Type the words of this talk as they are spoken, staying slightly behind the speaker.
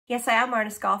Yes, I am wearing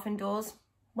a scarf indoors.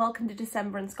 Welcome to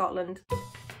December in Scotland.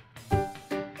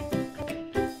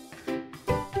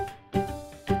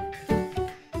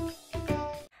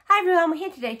 Hi everyone, we're here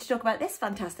today to talk about this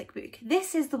fantastic book.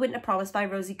 This is The Winter Promise by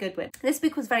Rosie Goodwin. This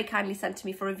book was very kindly sent to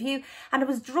me for review, and I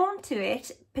was drawn to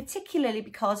it particularly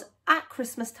because at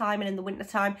Christmas time and in the winter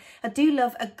time, I do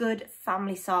love a good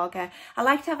family saga. I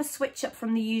like to have a switch up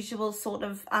from the usual sort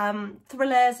of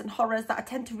thrillers and horrors that I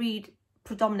tend to read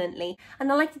predominantly,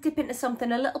 and I like to dip into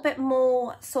something a little bit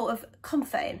more sort of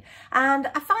comforting, and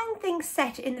I find things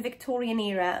set in the Victorian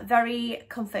era very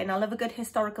comforting. I love a good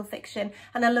historical fiction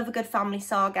and I love a good family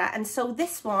saga, and so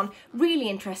this one really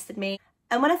interested me.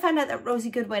 And when I found out that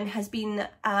Rosie Goodwin has been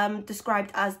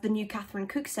described as the new Catherine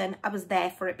Cookson, I was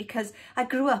there for it because I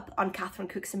grew up on Catherine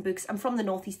Cookson books. I'm from the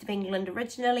northeast of England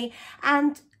originally,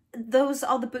 and those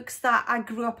are the books that I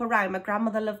grew up around. My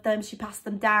grandmother loved them, she passed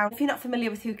them down. If you're not familiar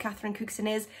with who Catherine Cookson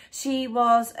is, she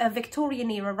was a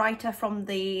Victorian era writer from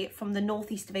the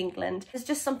northeast of England. There's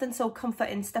just something so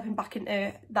comforting stepping back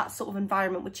into that sort of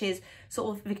environment, which is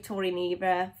sort of Victorian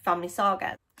era family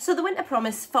saga. So The Winter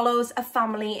Promise follows a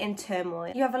family in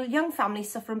turmoil. You have a young family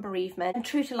suffering bereavement, and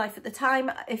true to life at the time,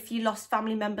 if you lost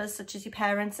family members such as your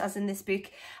parents, as in this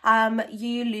book,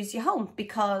 you lose your home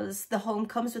because the home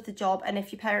comes with the job, and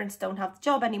if your parents don't have the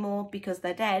job anymore because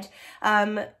they're dead,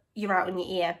 you're out on your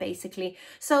ear basically.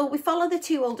 So we follow the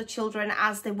two older children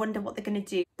as they wonder what they're going to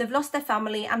do. They've lost their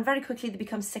family and very quickly they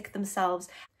become sick themselves,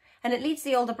 and it leads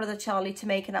the older brother Charlie to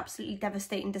make an absolutely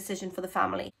devastating decision for the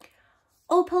family.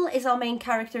 Opal is our main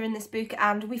character in this book,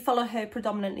 and we follow her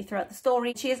predominantly throughout the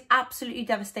story. She is absolutely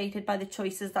devastated by the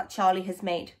choices that Charlie has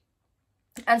made.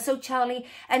 And so Charlie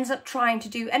ends up trying to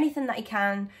do anything that he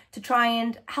can to try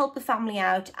and help the family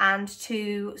out and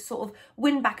to sort of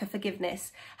win back a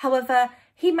forgiveness. However,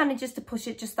 he manages to push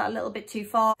it just that little bit too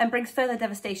far and brings further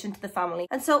devastation to the family.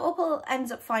 And so Opal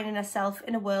ends up finding herself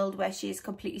in a world where she is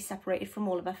completely separated from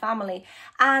all of her family.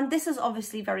 And this is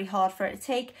obviously very hard for her to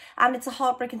take, and it's a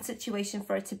heartbreaking situation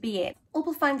for her to be in.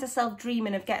 Opal finds herself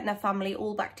dreaming of getting her family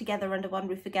all back together under one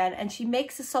roof again, and she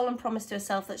makes a solemn promise to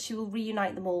herself that she will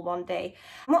reunite them all one day.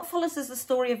 And what follows is the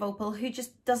story of Opal, who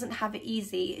just doesn't have it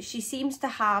easy. She seems to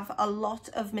have a lot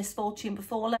of misfortune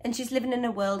befall her, and she's living in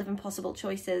a world of impossible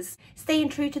choices. Staying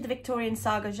true to the Victorian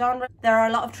saga genre, there are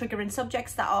a lot of triggering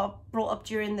subjects that are brought up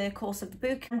during the course of the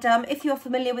book, and if you're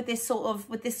familiar with this sort of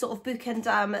book and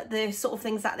the sort of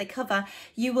things that they cover,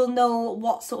 you will know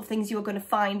what sort of things you are going to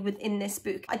find within this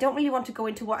book. I don't really want to go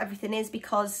into what everything is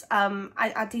because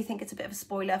I do think it's a bit of a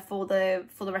spoiler for the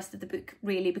rest of the book,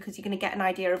 really, because you're going to get an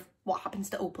idea of what happens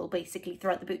to Opal basically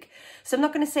throughout the book. So I'm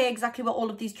not going to say exactly what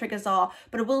all of these triggers are,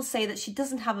 but I will say that she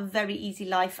doesn't have a very easy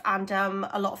life, and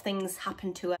a lot of things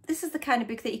happen to her. This is the kind of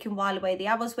book that you can while away the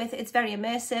hours with. It's very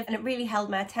immersive and it really held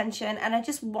my attention, and I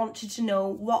just wanted to know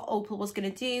what Opal was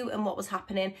going to do and what was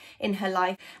happening in her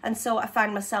life. And so I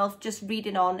found myself just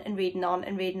reading on and reading on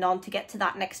and reading on to get to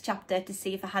that next chapter to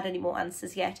see if I had any more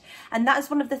answers yet. And that is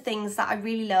one of the things that I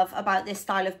really love about this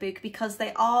style of book, because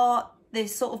they are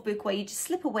this sort of book where you just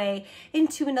slip away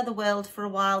into another world for a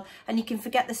while and you can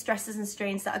forget the stresses and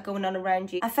strains that are going on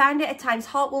around you. I found it at times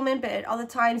heartwarming, but at other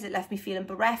times it left me feeling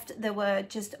bereft. There were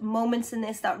just moments in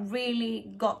this that really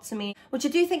got to me, which I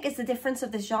do think is the difference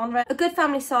of this genre. A good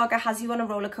family saga has you on a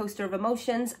roller coaster of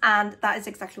emotions, and that is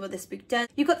exactly what this book does.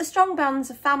 You've got the strong bonds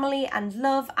of family and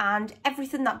love and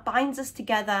everything that binds us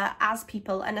together as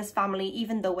people and as family,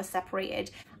 even though we're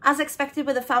separated. As expected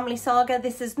with a family saga,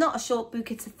 this is not a short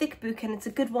book, it's a thick book, and it's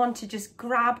a good one to just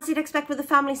grab. As you'd expect with a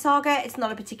family saga, it's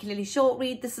not a particularly short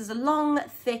read. This is a long,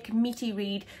 thick, meaty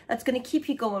read that's going to keep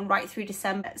you going right through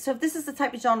December. So if this is the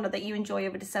type of genre that you enjoy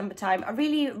over December time, I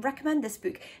really recommend this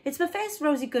book. It's my first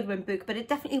Rosie Goodwin book, but it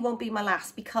definitely won't be my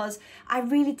last, because I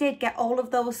really did get all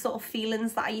of those sort of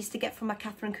feelings that I used to get from my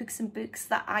Catherine Cookson books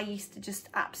that I used to just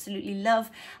absolutely love.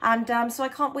 And so I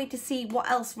can't wait to see what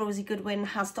else Rosie Goodwin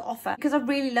has to offer, because I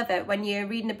really love it when you're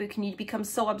reading a book and you become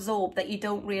so absorbed that you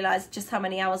don't realise just how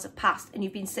many hours have passed and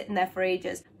you've been sitting there for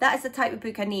ages. That is the type of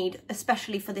book I need,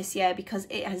 especially for this year, because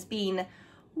it has been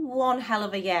one hell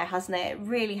of a year, hasn't it? It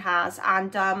really has.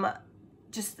 And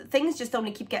just things just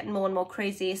only keep getting more and more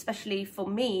crazy, especially for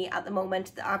me at the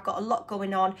moment. I've got a lot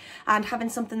going on, and having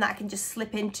something that I can just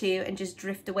slip into and just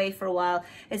drift away for a while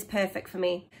is perfect for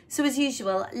me. So as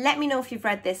usual, let me know if you've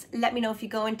read this, let me know if you're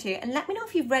going to, and let me know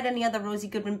if you've read any other Rosie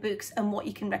Goodwin books and what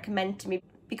you can recommend to me,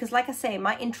 because like I say,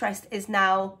 my interest is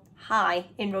now high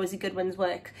in Rosie Goodwin's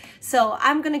work. So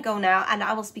I'm gonna go now, and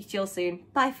I will speak to you all soon.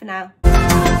 Bye for now.